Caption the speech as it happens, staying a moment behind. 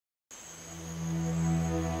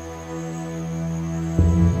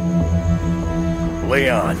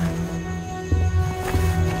Leon.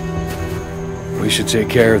 We should take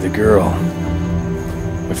care of the girl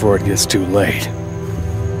before it gets too late.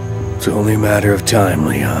 It's only a matter of time,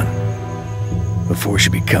 Leon, before she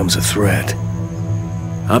becomes a threat.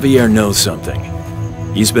 Javier knows something.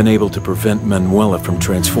 He's been able to prevent Manuela from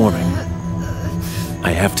transforming.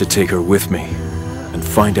 I have to take her with me and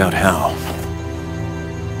find out how.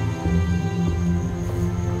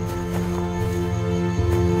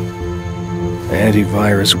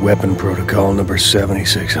 Antivirus weapon protocol number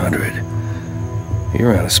 7600.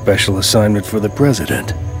 You're on a special assignment for the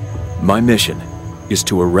President. My mission is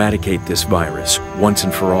to eradicate this virus once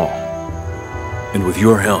and for all. And with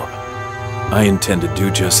your help, I intend to do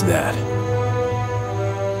just that.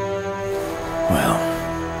 Well,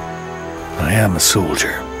 I am a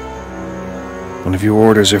soldier. And if your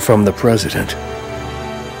orders are from the President,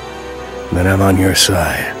 then I'm on your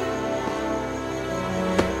side.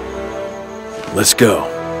 Let's go.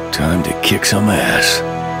 Time to kick some ass.